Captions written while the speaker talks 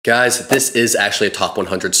Guys, this is actually a top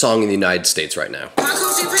 100 song in the United States right now. My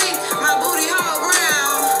coochie pink, my booty hole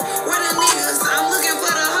brown. Where the niggas? I'm looking for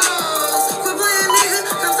the hoes. Quit playing, nigga.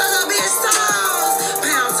 Come suck a bitch toes.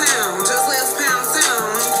 Pound town, just left Pound town.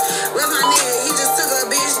 Left my nigga, he just took a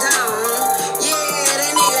bitch down. Yeah,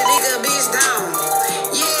 that nigga dig a bitch down.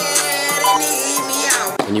 Yeah, that nigga eat me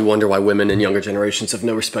out. And you wonder why women in younger generations have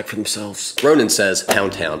no respect for themselves. Ronan says,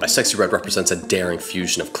 Pound Town by Sexy Red represents a daring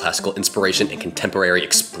fusion of classical inspiration and contemporary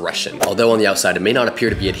expression. Although on the outside it may not appear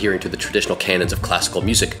to be adhering to the traditional canons of classical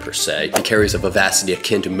music per se, it carries a vivacity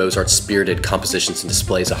akin to Mozart's spirited compositions and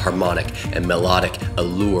displays a harmonic and melodic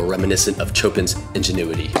allure reminiscent of Chopin's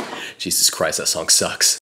ingenuity. Jesus Christ, that song sucks.